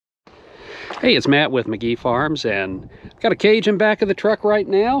Hey, it's Matt with McGee Farms, and I've got a cage in back of the truck right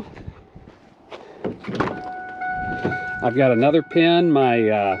now. I've got another pen,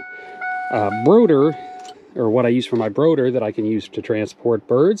 my brooder, or what I use for my brooder that I can use to transport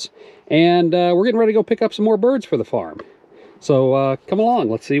birds. And we're getting ready to go pick up some more birds for the farm. So come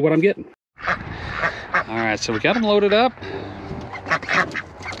along, let's see what I'm getting. All right, so we got them loaded up.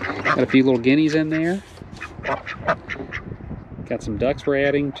 Got a few little guineas in there. Got some ducks we're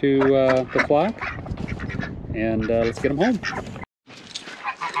adding to the flock. And let's get them home.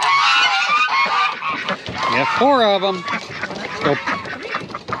 We have 4 of them. Let's go.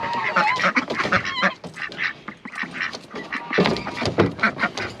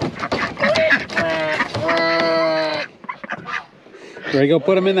 Ready to go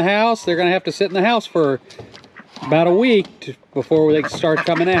put them in the house? They're going to have to sit in the house for about a week before they can start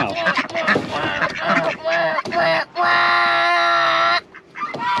coming out.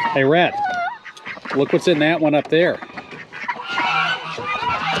 Hey, Rat, look what's in that one up there.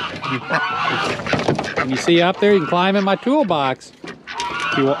 Can you see up there? You can climb in my toolbox.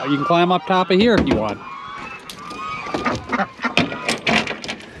 You can climb up top of here if you want.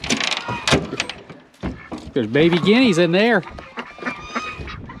 There's baby guineas in there.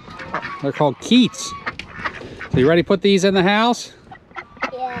 They're called keets. So you ready to put these in the house?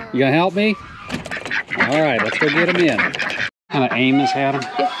 Yeah. You gonna help me? All right, let's go get them in. Kind of aim this at them.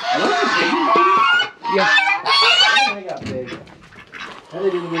 Yeah. I got big. I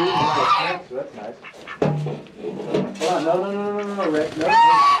didn't even get it, so that's nice. Hold on, no, Rick. No.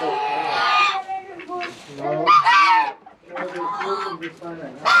 No. Just fine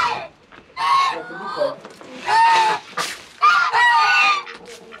right now.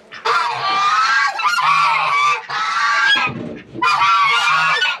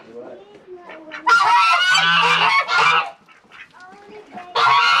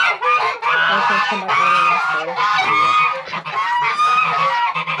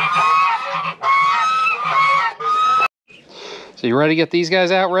 So you ready to get these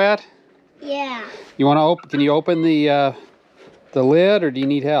guys out, Rat? Yeah. You want to open? Can you open the lid, or do you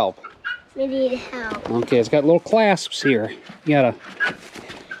need help? We need help. Okay, it's got little clasps here. You gotta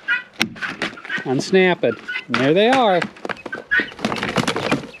unsnap it. And there they are.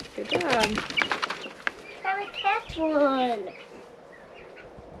 Good job. Trying to catch one.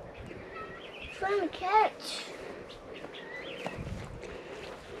 Trying to catch.